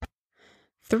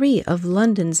three of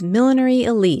London's millinery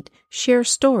elite share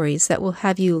stories that will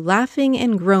have you laughing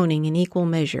and groaning in equal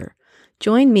measure.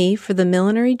 Join me for the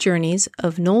millinery journeys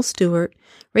of Noel Stewart,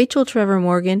 Rachel Trevor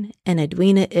Morgan, and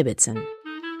Edwina Ibbotson.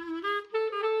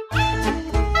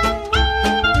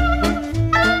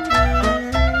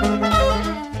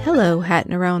 Hello, Hat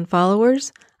and Around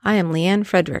followers. I am Leanne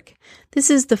Frederick. This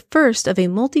is the first of a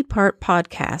multi-part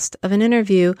podcast of an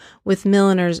interview with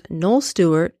milliners Noel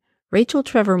Stewart, Rachel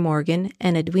Trevor Morgan,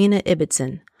 and Edwina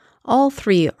Ibbotson. All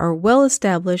three are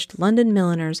well-established London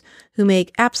milliners who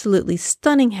make absolutely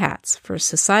stunning hats for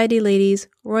society ladies,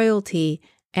 royalty,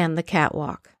 and the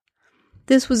catwalk.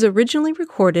 This was originally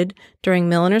recorded during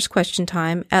Milliners Question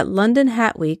Time at London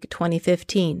Hat Week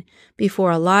 2015,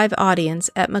 before a live audience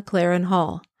at McLaren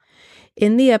Hall.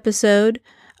 In the episode,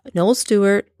 Noel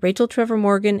Stewart, Rachel Trevor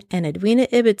Morgan, and Edwina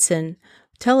Ibbotson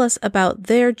tell us about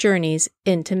their journeys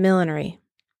into millinery.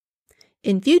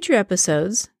 In future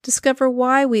episodes, discover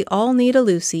why we all need a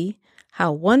Lucy,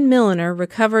 how one milliner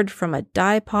recovered from a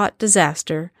dye pot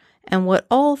disaster, and what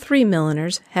all three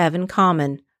milliners have in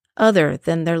common, other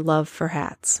than their love for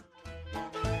hats.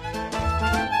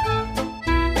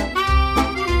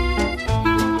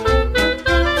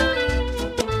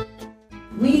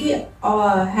 We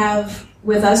have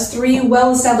with us three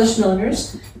well-established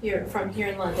milliners from here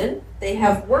in London. They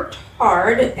have worked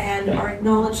hard and are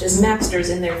acknowledged as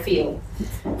masters in their field.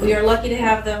 We are lucky to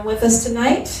have them with us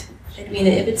tonight.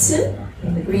 Edwina Ibbotson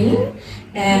in the green,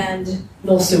 and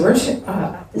Noel Stewart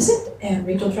opposite, and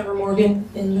Rachel Trevor Morgan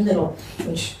in the middle,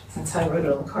 which that's how I wrote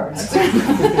it on the cards.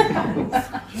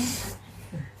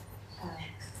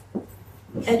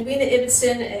 Edwina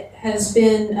Ibbotson has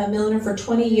been a milliner for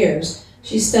 20 years.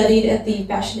 She studied at the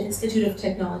Fashion Institute of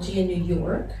Technology in New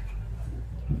York.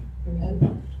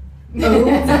 Over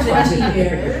 20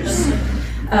 years.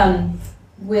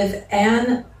 With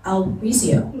Anne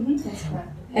Albrizio. That's correct.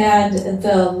 And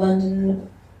the London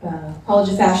College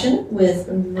of Fashion with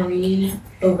Marie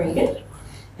O'Regan.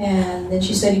 And then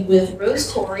she studied with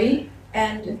Rose Torrey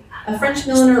and a French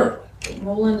milliner,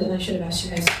 Roland, and I should have asked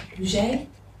you guys, Bouget?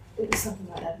 It was something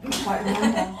like that.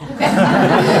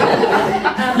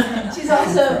 She's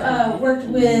also worked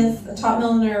with a top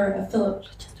milliner, Philip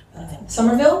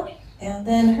Somerville, and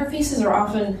then her pieces are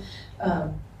often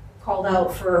called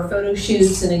out for photo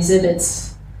shoots and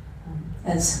exhibits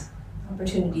as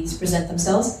opportunities present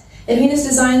themselves. Edwina's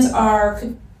designs are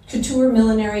couture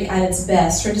millinery at its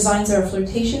best. Her designs are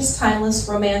flirtatious, timeless,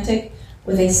 romantic,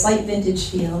 with a slight vintage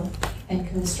feel, and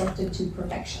constructed to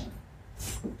perfection.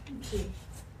 Thank you.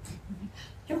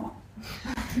 You're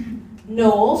welcome.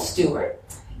 Noel Stewart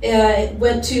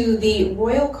went to the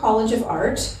Royal College of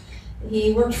Art.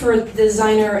 He worked for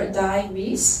designer Di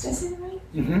Reese. Did I say that right?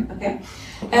 Mm-hmm. Okay.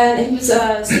 And he was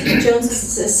Stephen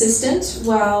Jones's assistant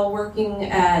while working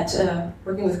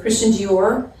with Christian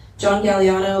Dior, John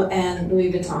Galliano, and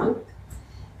Louis Vuitton.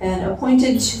 And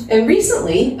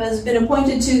recently has been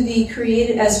appointed to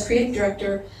as creative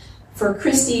director for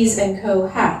Christie's & Co.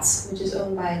 Hats, which is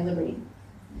owned by Liberty.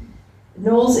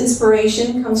 Noel's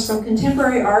inspiration comes from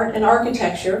contemporary art and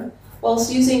architecture. Whilst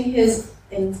using his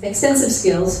extensive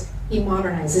skills, he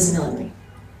modernizes millinery.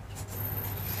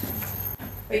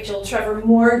 Rachel Trevor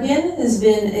Morgan has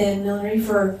been in millinery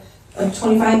for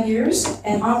 25 years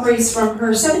and operates from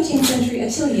her 17th century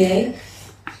atelier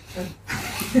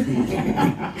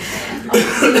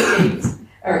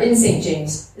in St.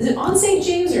 James. Is it on St.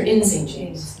 James or in St.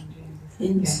 James?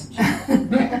 In St.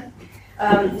 James.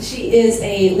 She is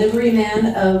a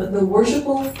liveryman of the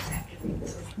Worshipful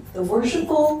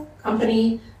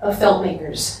Company of Felt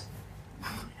Makers.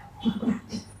 She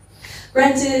was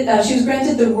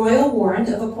granted the royal warrant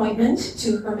of appointment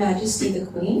to Her Majesty the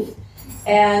Queen,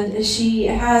 and she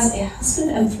has a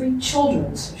husband and 3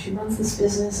 children, so she runs this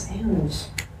business and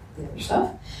the other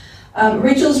stuff.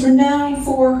 Rachel's renowned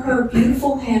for her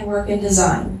beautiful handwork and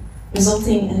design,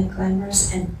 resulting in a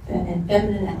glamorous and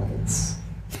feminine elegance.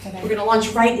 We're going to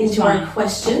launch right into our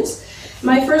questions.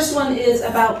 My first one is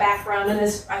about background, and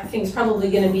this I think is probably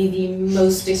going to be the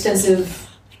most extensive.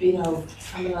 I'm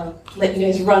going to let you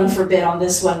guys run for a bit on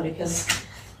this one because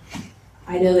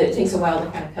I know that it takes a while to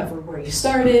kind of cover where you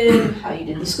started, how you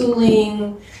did the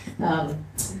schooling,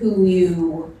 who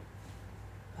you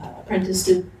apprenticed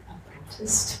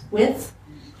with,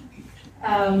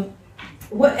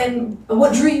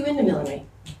 what drew you into millinery.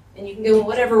 And you can go in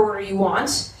whatever order you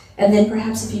want. And then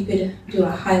perhaps if you could do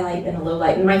a highlight and a low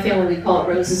light. In my family, we call it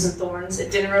roses and thorns. At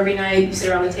dinner every night, you sit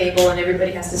around the table and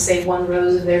everybody has to say one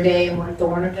rose of their day and one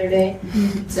thorn of their day.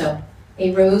 Mm-hmm. So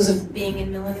a rose of being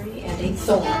in millinery and a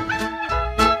thorn.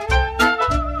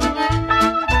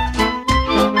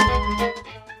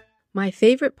 My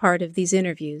favorite part of these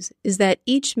interviews is that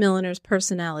each milliner's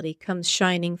personality comes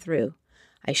shining through.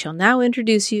 I shall now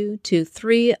introduce you to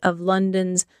 3 of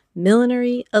London's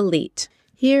millinery elite.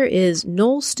 Here is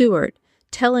Noel Stewart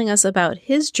telling us about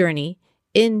his journey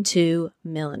into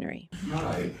millinery.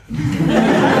 Hi.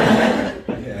 Yeah,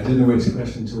 I don't know which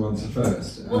question to answer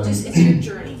first. Well, it's your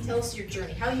journey. Tell us your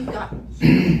journey, how you got.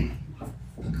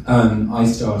 I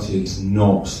started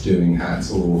not doing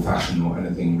hats or fashion or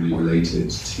anything really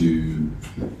related to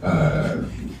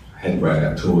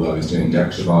headwear at all. I was doing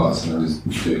decorative arts and I was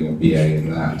doing a BA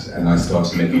in that, and I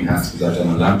started making hats because I'd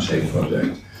done a lampshade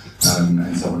project,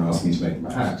 and someone asked me to make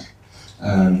my hat.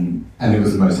 And it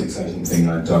was the most exciting thing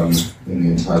I'd done in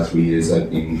the entire 3 years I'd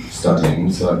been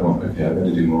studying, so I thought, okay, I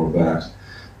better do more of that.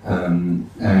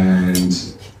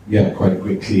 And yeah, quite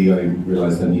quickly I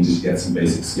realised I needed to get some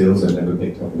basic skills. I'd never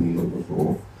picked up a needle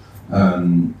before.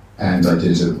 And I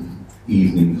did an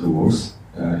evening course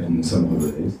in the summer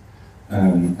holidays,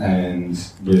 and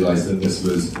realised that this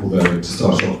was, although to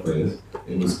start off with,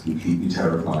 it was completely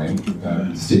terrifying.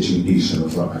 Stitching a piece, I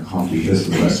was like, I can't do this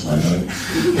for the rest of my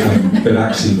life. But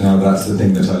actually now that's the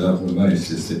thing that I love the most,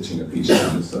 is stitching a piece.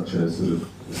 It's such a sort of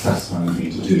satisfying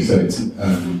thing to do. So it's,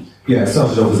 it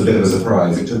started off as a bit of a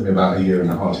surprise. It took me about a year and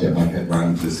a half to get my head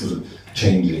around this sort of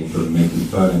changing from making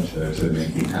furniture to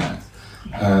making hats.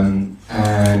 And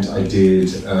I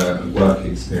did a work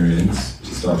experience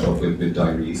to start off with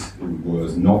Diaries, who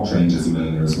was not trained as a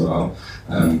milliner as well,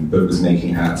 but was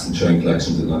making hats and showing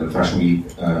collections at London Fashion Week,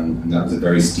 and that was a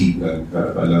very steep learning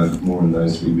curve. I learned more in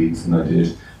those 3 weeks than I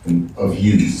did of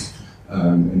use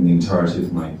in the entirety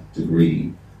of my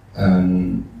degree.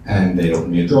 And they offered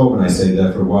me a job, and I stayed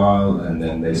there for a while, and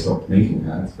then they stopped making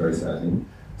hats, very sadly.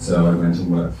 So I went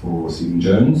and worked for Stephen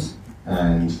Jones,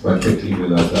 and quite quickly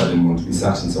realised that I didn't want to be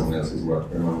sat in someone else's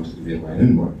workroom. I wanted to be in my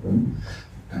own workroom.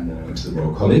 And then I went to the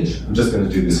Royal College. I'm just going to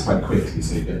do this quite quickly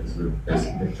so you get this sort of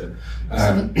basic picture.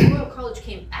 So the Royal College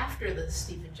came after the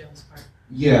Stephen Jones part?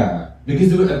 Yeah,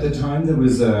 because at the time there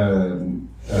was a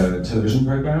television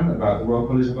programme about the Royal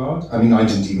College of Art. I mean, I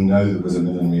didn't even know there was a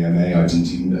millinery MA.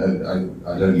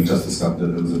 I'd only just discovered that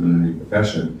there was a millinery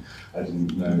profession. I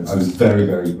didn't know. I was very,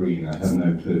 very green. I had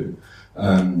no clue.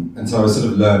 And so I was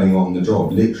sort of learning on the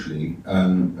job, literally.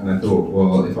 And I thought,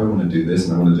 well, if I want to do this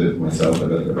and I want to do it for myself, I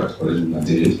better go back to college, and I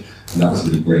did. And that was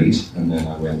really great. And then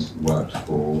I went and worked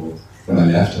for, when I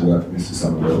left, I worked for Mr.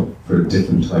 Somerville for a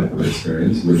different type of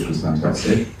experience, which was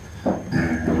fantastic.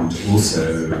 And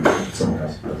also, somewhere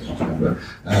else, I don't remember.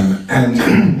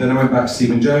 And then I went back to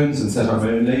Stephen Jones and set up my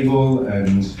own label,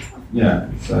 and yeah,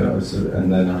 so I was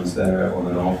and then I was there on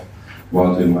and off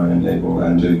while doing my own label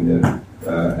and doing the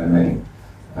MA.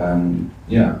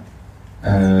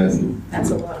 That's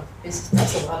a lot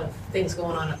of things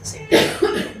going on at the same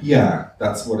time. Yeah,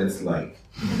 that's what it's like.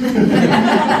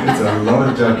 It's a lot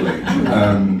of juggling,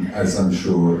 as I'm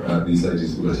sure these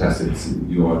ladies will attest.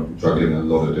 You are juggling a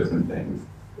lot of different things,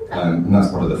 and that's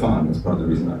part of the fun. That's part of the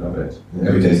reason I love it.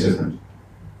 Every day is different.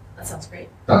 That sounds great.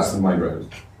 That's my rose.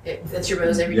 That's your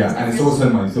rose every day. Yeah, and it's also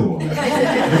my thorn.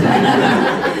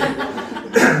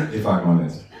 If I'm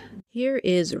honest. Here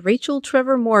is Rachel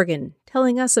Trevor Morgan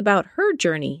telling us about her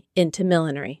journey into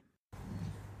millinery.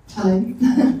 Hello.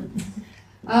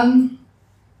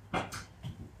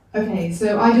 Okay,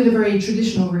 so I did a very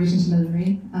traditional route into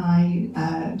millinery. I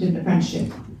did an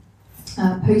apprenticeship.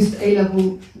 Post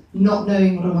A-level, not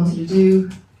knowing what I wanted to do,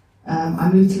 I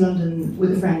moved to London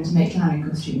with a friend to make clowning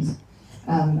costumes.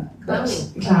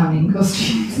 Clowning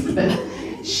costumes. But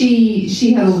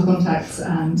she had all the contacts,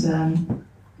 and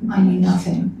I knew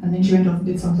nothing. And then she went off and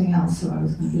did something else, so I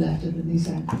was kind of left at the loose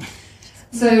end.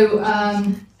 So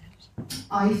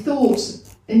I thought,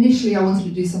 initially I wanted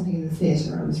to do something in the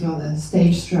theatre. I was rather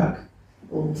stage struck,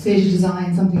 or theatre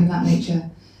design, something of that nature.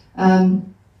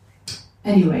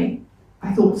 Anyway,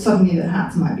 I thought suddenly that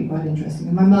hats might be quite interesting.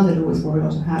 And my mother had always wore a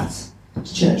lot of hats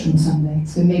to church on Sunday,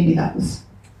 so maybe that was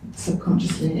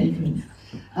subconsciously an influence.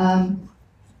 And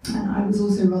I was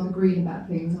also rather green about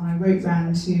things, and I wrote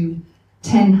round to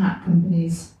 10 hat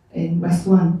companies in West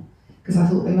One, because I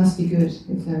thought they must be good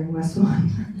if they're in West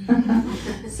One.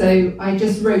 So I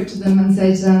just wrote to them and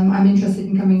said, I'm interested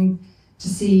in coming to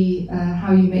see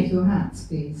how you make your hats,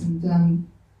 please. And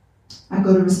I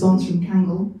got a response from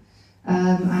Kangol,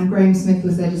 and Graham Smith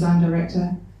was their design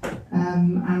director.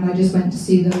 And I just went to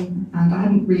see them, and I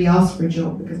hadn't really asked for a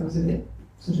job because I was a bit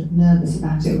sort of nervous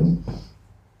about it all.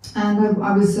 And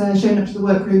I was shown up to the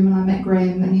workroom, and I met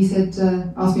Graham, and he said,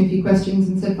 asked me a few questions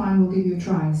and said, fine, we'll give you a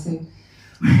try. So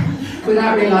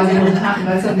without realising what had happened,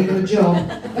 I suddenly got a job,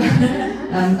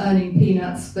 earning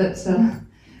peanuts. But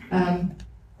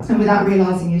And without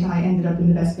realising it, I ended up in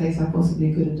the best place I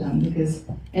possibly could have done, because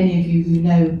any of you who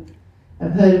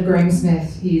have heard of Graham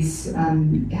Smith, he's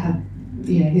had,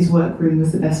 his workroom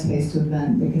was the best place to have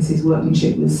learned, because his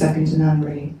workmanship was second to none,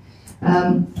 really.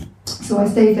 So I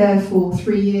stayed there for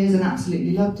 3 years and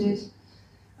absolutely loved it.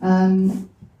 And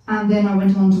then I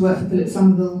went on to work for Phillips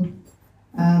Somerville.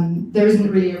 There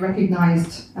isn't really a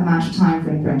recognised amount of time for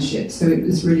an apprenticeship, so it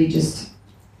was really just,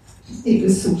 it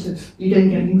was sort of, you don't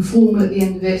get anything formal at the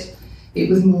end of it. It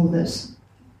was more that,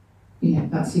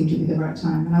 that seemed to be the right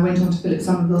time. And I went on to Phillips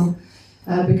Somerville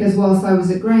because whilst I was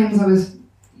at Graham's, I was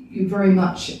very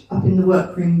much up in the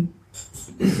workroom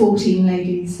with 14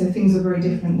 ladies, so things were very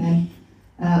different then.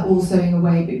 All sewing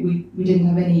away, but we didn't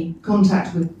have any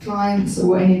contact with clients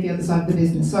or any of the other side of the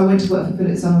business. So I went to work for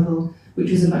Phillips Somerville, which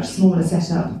was a much smaller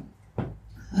setup.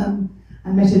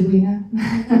 I met Edwina,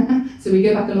 so we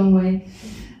go back a long way.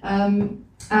 And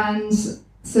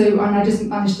I just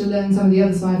managed to learn some of the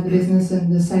other side of the business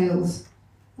and the sales,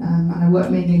 and I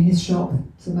worked mainly in his shop,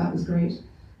 so that was great.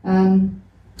 And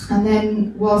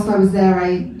then whilst I was there, I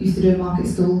used to do a market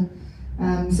stall.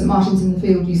 St Martin's in the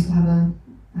Field used to have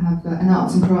an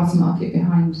arts and crafts market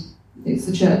behind, it's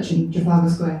the church in Trafalgar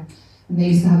Square, and they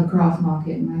used to have a craft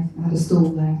market, and I had a stall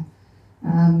there.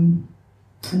 And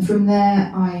from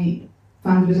there I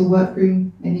found a little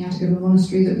workroom in the attic of a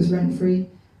monastery that was rent-free,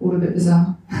 all a bit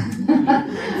bizarre.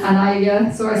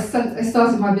 And so I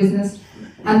started my business,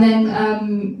 and then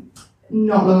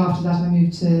not long after that I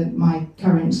moved to my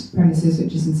current premises,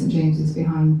 which is in St James's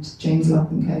behind James Lock &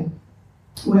 Co,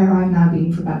 where I've now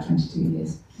been for about 22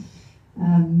 years.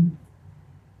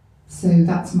 So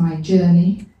that's my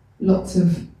journey.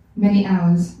 Many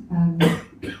hours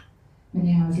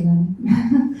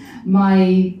learning.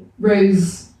 My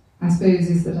rose, I suppose,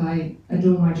 is that I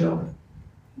adore my job.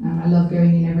 I love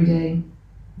going in every day.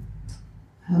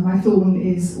 My thorn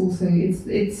is also,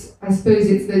 I suppose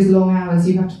it's those long hours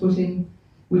you have to put in,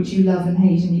 which you love and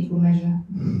hate in equal measure,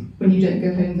 when you don't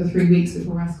go home for 3 weeks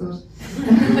before Ascot.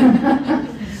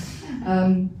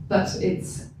 But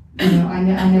it's, I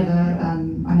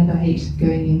never hate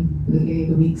going in at the beginning of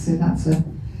the week, so that's a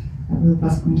real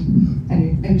plus point.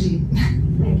 Anyway, over to you.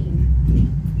 Thank you.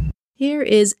 Here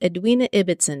is Edwina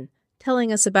Ibbotson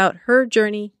telling us about her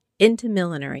journey into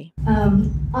millinery.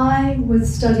 I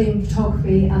was studying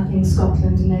photography up in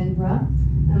Scotland in Edinburgh,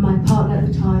 and my partner at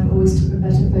the time always took a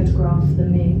better photograph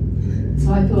than me.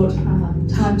 So I thought,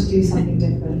 time to do something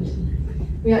different.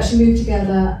 We actually moved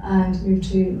together and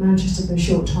moved to Manchester for a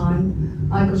short time.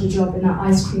 I got a job in an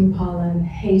ice cream parlour and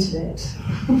hated it.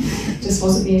 Just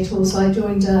wasn't me at all. So I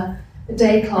joined a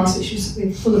day class which was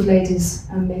full of ladies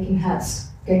making hats,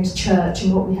 going to church,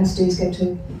 and what we had to do is go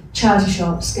to charity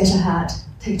shops, get a hat,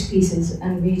 take it to pieces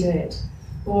and redo it.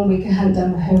 But 1 week I hadn't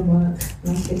done my homework and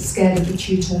I was a bit scared of the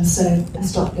tutor, so I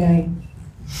stopped going.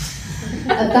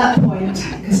 At that point,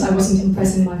 because I wasn't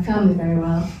impressing my family very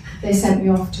well, they sent me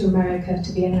off to America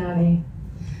to be a nanny.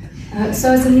 So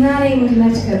I was a nanny in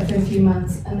Connecticut for a few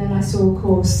months, and then I saw a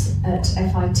course at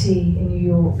FIT in New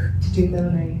York to do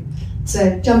millinery.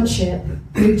 So jumped ship,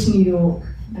 moved to New York,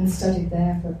 and studied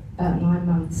there for about 9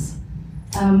 months.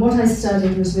 What I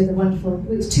studied was with it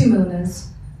was 2 milliners,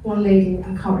 one lady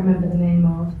I can't remember the name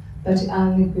of, but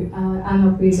Anna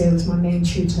Brizio was my main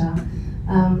tutor.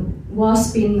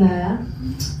 Whilst being there,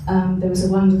 there was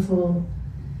a wonderful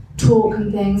talk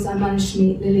and things. I managed to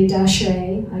meet Lily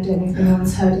Dachet. I don't know if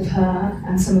anyone's heard of her,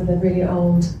 and some of the really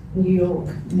old New York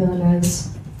milliners.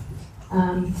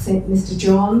 Mr.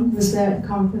 John was there at the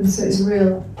conference, so it was a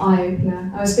real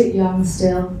eye-opener. I was a bit young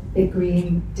still, a bit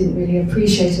green, didn't really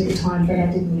appreciate it at the time, but I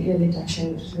did meet Lily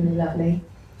Dachet, which was really lovely.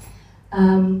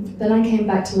 Then I came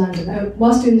back to London.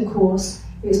 Whilst doing the course,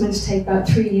 it was meant to take about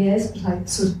 3 years, but I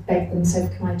sort of begged them and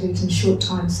said, can I do it in a short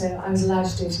time? So I was allowed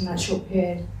to do it in that short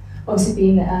period. Obviously,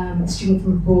 being a student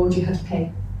from abroad, you had to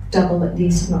pay double at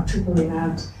least, if not triple the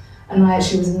amount. And I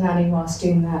actually was a nanny whilst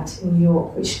doing that in New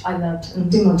York, which I loved and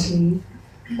didn't want to leave.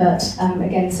 But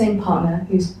again, the same partner,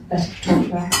 who's a better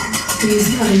photographer, he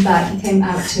was coming back. He came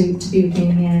out to be with me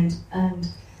in the end. And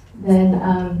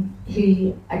then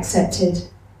he accepted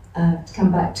to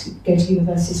come back to go to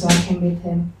university, so I came with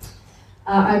him.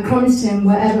 I promised him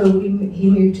wherever he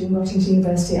moved to and got into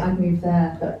university, I'd move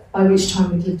there, but by which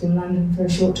time we'd lived in London for a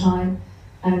short time,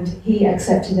 and he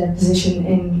accepted a position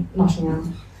in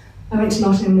Nottingham. I went to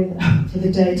Nottingham for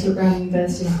the day to look around the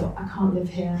university, and I thought, I can't live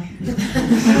here.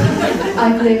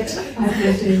 I've lived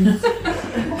in...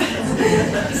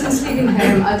 Since leaving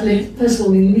home, I'd lived first of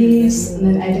all in Leeds, and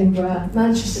then Edinburgh,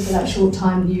 Manchester for that short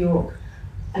time, New York,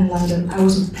 and London. I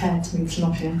wasn't prepared to move to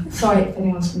Nottingham. Sorry if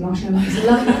anyone's from Nottingham, it's a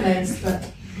lovely place, but...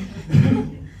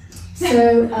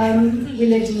 So we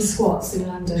lived in squats in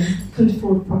London, couldn't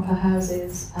afford proper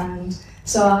houses, and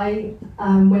so I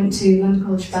went to London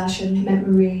College of Fashion, met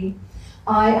Marie.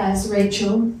 I, as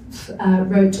Rachel,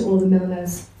 wrote to all the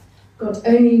milliners, got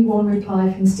only one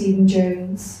reply from Stephen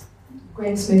Jones.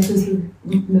 Graham Smith was the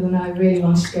milliner I really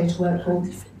wanted to go to work for,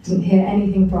 didn't hear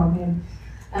anything from him.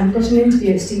 Got an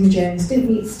interview at Stephen Jones, didn't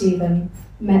meet Stephen,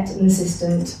 met an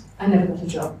assistant, I never got a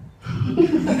job.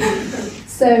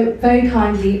 So very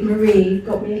kindly, Marie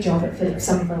got me a job at Philip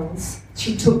Somerville's.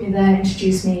 She took me there,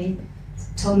 introduced me,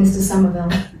 told Mr. Somerville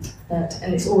that,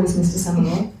 and it's always Mr.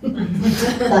 Somerville,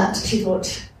 that she thought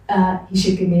he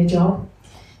should give me a job.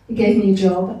 He gave me a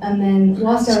job, and then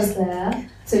whilst I was there,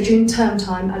 so during term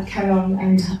time, I'd carry on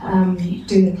and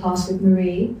doing the class with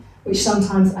Marie, which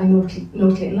sometimes I naughtily,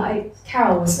 and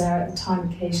Carol was there at the time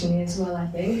occasionally as well, I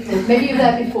think. Maybe you were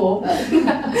there before, but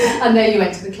I know you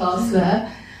went to the class there.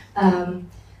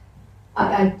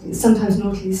 I sometimes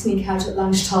naughtily sneak out at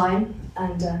lunchtime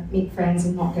and meet friends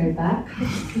and not go back.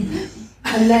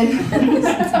 And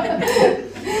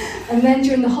then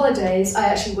during the holidays, I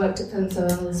actually worked at Philip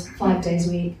Somerville's 5 days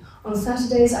a week. On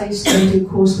Saturdays, I used to go and do a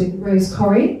course with Rose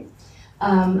Corrie.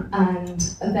 And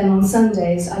then on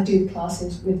Sundays, I do the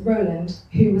classes with Roland,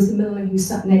 who was the milliner who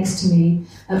sat next to me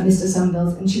at Mr.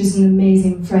 Somerville's, and she was an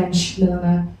amazing French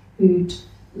milliner who'd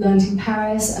learned in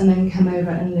Paris and then come over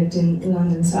and lived in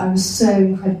London. So I was so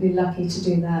incredibly lucky to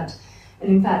do that. And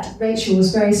in fact, Rachel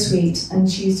was very sweet, and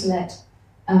she used to let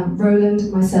Roland,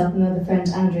 myself, and another friend,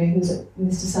 Andrea, who's at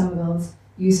Mr. Somerville's,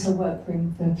 use her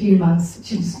workroom for a few months.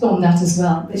 She was on that as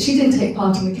well. But she didn't take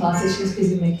part in the classes, she was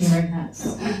busy making her own hats.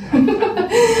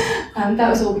 And that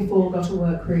was all before I got a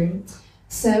workroom.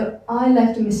 So I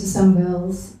left at Mr.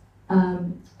 Somerville's,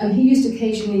 and he used to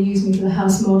occasionally use me for the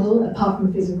house model, apart from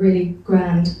if it was a really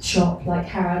grand shop like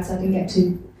Harrods. I didn't get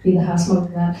to be the house model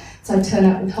for that. So I'd turn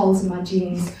up with holes in my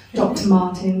jeans, Dr.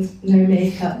 Martens, no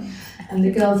makeup. And the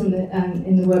girls in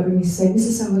the workroom used to say,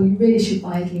 Mrs. Somerville, you really should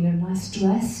buy Edwina a nice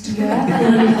dress to wear.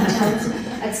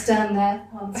 I'd stand there,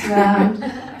 dance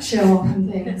around, show off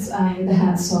and things with the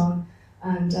hats on,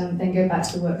 and then go back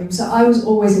to the workroom. So I was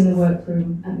always in the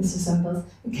workroom at Mr. Somerville's.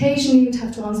 Occasionally you'd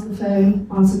have to answer the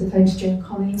phone to Joan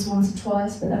Collins once or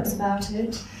twice, but that was about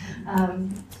it.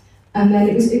 And then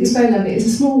it was very lovely. It was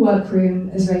a small workroom,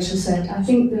 as Rachel said. I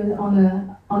think that on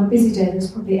a busy day there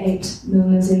was probably 8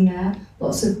 milliners in there.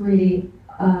 Lots of really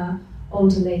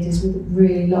older ladies with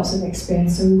really lots of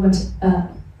experience, so we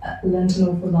learnt an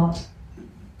awful lot.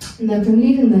 And then from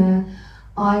leaving there,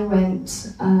 I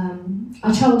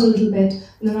travelled a little bit,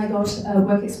 and then I got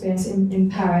work experience in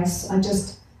Paris. I'd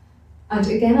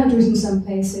written some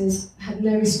places, had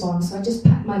no response, so I just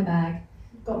packed my bag,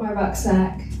 got my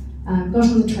rucksack, got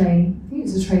on the train. I think it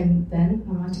was a train then,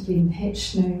 I might have been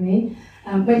hitched, knowing me.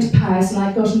 Went to Paris, and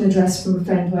I got an address from a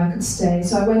friend where I could stay.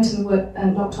 So I went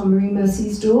and knocked on Marie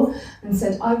Mercie's door and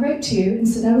said, I wrote to you and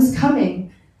said I was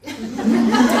coming. So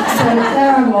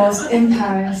there I was in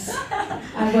Paris.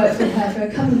 I worked with her for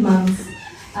a couple of months,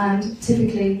 and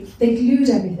typically they glued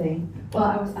everything.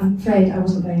 Well, I'm afraid I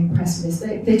wasn't very impressed with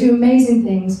this. They do amazing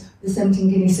things with the 17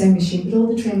 guinea sewing machine, but all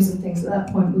the trims and things at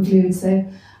that point were glued, so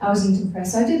I wasn't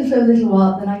impressed. So I did it for a little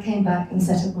while, then I came back and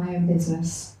set up my own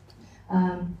business.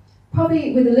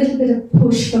 Probably with a little bit of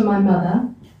push from my mother.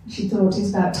 She thought it was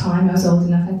about time. I was old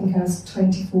enough. I think I was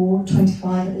 24,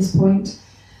 25 at this point.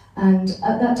 And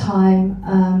at that time,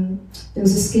 there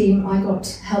was a scheme. I got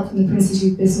help from the Prince's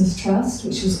Youth Business Trust,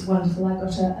 which was wonderful. I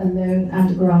got a loan and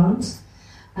a grant.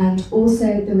 And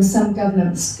also there was some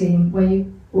government scheme where you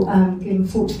give them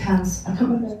 £40. I can't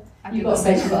remember. You got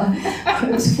it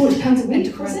was £40 a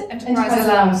week, was it? Enterprise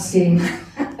allowance scheme.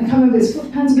 I can't remember, it was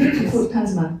 £40 a week or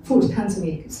 £40 a month. £40 a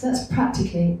week. So that's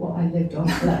practically what I lived on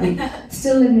for that week.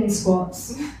 Still living in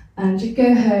squats, and you'd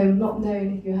go home not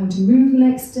knowing if you were having to move the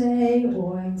next day,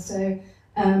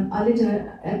 I lived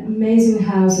in amazing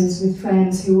houses with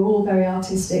friends who were all very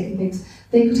artistic and things.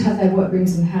 They could have their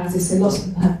workrooms in houses, so lots of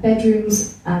people had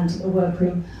bedrooms and a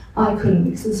workroom. I couldn't,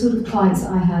 because the sort of clients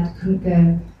that I had couldn't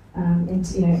go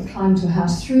climb to a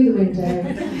house through the window,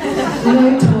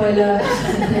 no toilet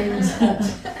and things,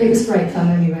 but it was great fun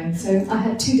anyway. So I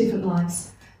had 2 different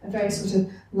lives, a very sort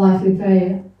of life with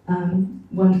very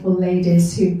wonderful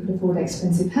ladies who could afford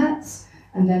expensive hats,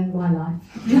 and then my life.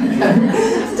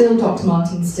 Still Dr.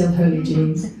 Martens, still Holy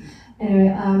Jeans. Anyway,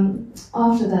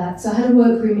 after that, so I had a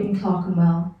workroom in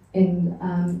Clerkenwell,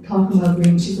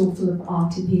 Green, which is all full of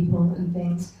arty people and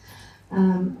things.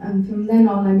 And from then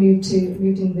on, I moved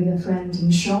in with a friend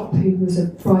in shop who was a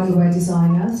bridal wear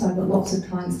designer, so I got lots of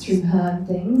clients through her and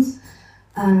things.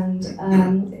 And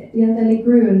then it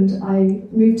grew, and I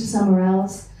moved to somewhere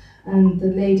else. and the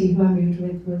lady who I moved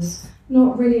with was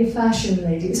not really a fashion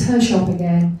lady. It was her shop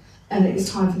again, and it was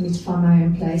time for me to find my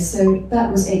own place. So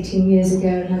that was 18 years ago,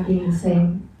 and I've been in the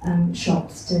same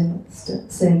shop still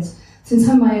since. Since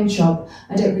I have my own shop,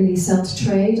 I don't really sell to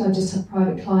trade. I just have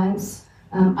private clients.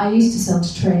 I used to sell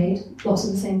to trade, lots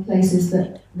of the same places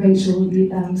that Rachel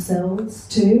sells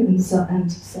to and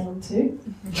sell to.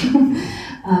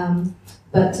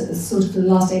 But sort of for the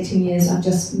last 18 years, I've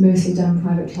just mostly done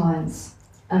private clients.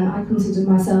 And I consider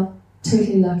myself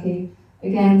totally lucky.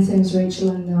 Again, same as Rachel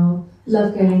and Noel,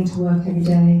 love going to work every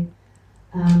day.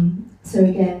 So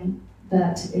again,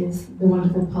 that is the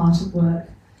wonderful part of work.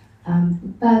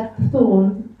 Bad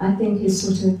thorn, I think, is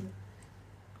sort of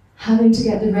having to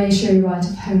get the ratio right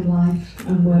of home life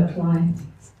and work life.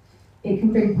 It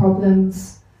can bring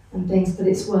problems and things, but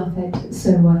it's worth it. It's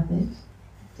so worth it.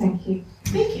 Thank you.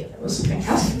 Thank you. That was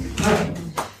fantastic. All right.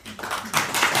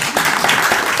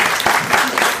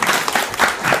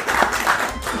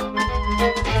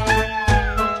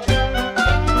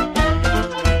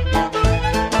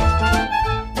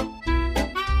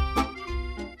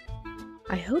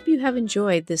 I hope you have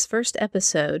enjoyed this first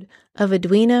episode of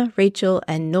Edwina, Rachel,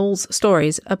 and Noel's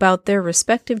stories about their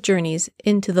respective journeys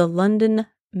into the London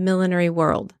millinery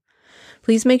world.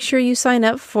 Please make sure you sign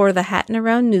up for the Hattin'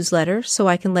 Around newsletter so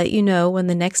I can let you know when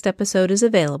the next episode is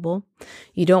available.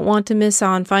 You don't want to miss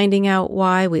on finding out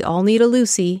why we all need a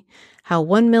Lucy, how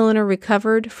one milliner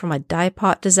recovered from a dye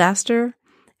pot disaster,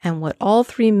 and what all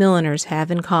three milliners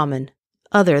have in common,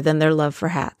 other than their love for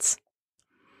hats.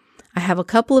 I have a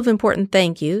couple of important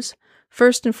thank yous.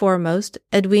 First and foremost,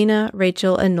 Edwina,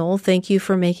 Rachel, and Noel, thank you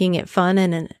for making it fun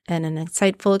and an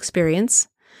insightful experience.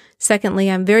 Secondly,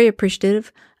 I'm very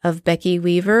appreciative of Becky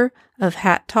Weaver of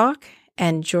Hat Talk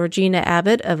and Georgina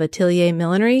Abbott of Atelier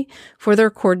Millinery for their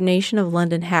coordination of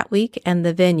London Hat Week and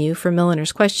the venue for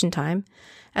Milliner's Question Time,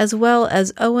 as well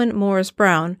as Owen Morris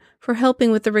Brown for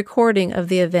helping with the recording of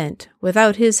the event.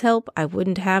 Without his help, I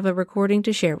wouldn't have a recording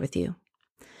to share with you.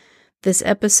 This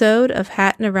episode of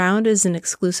Hattin' Around is an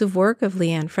exclusive work of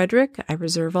Leanne Frederick. I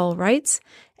reserve all rights.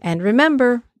 And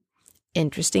remember,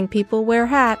 interesting people wear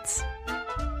hats.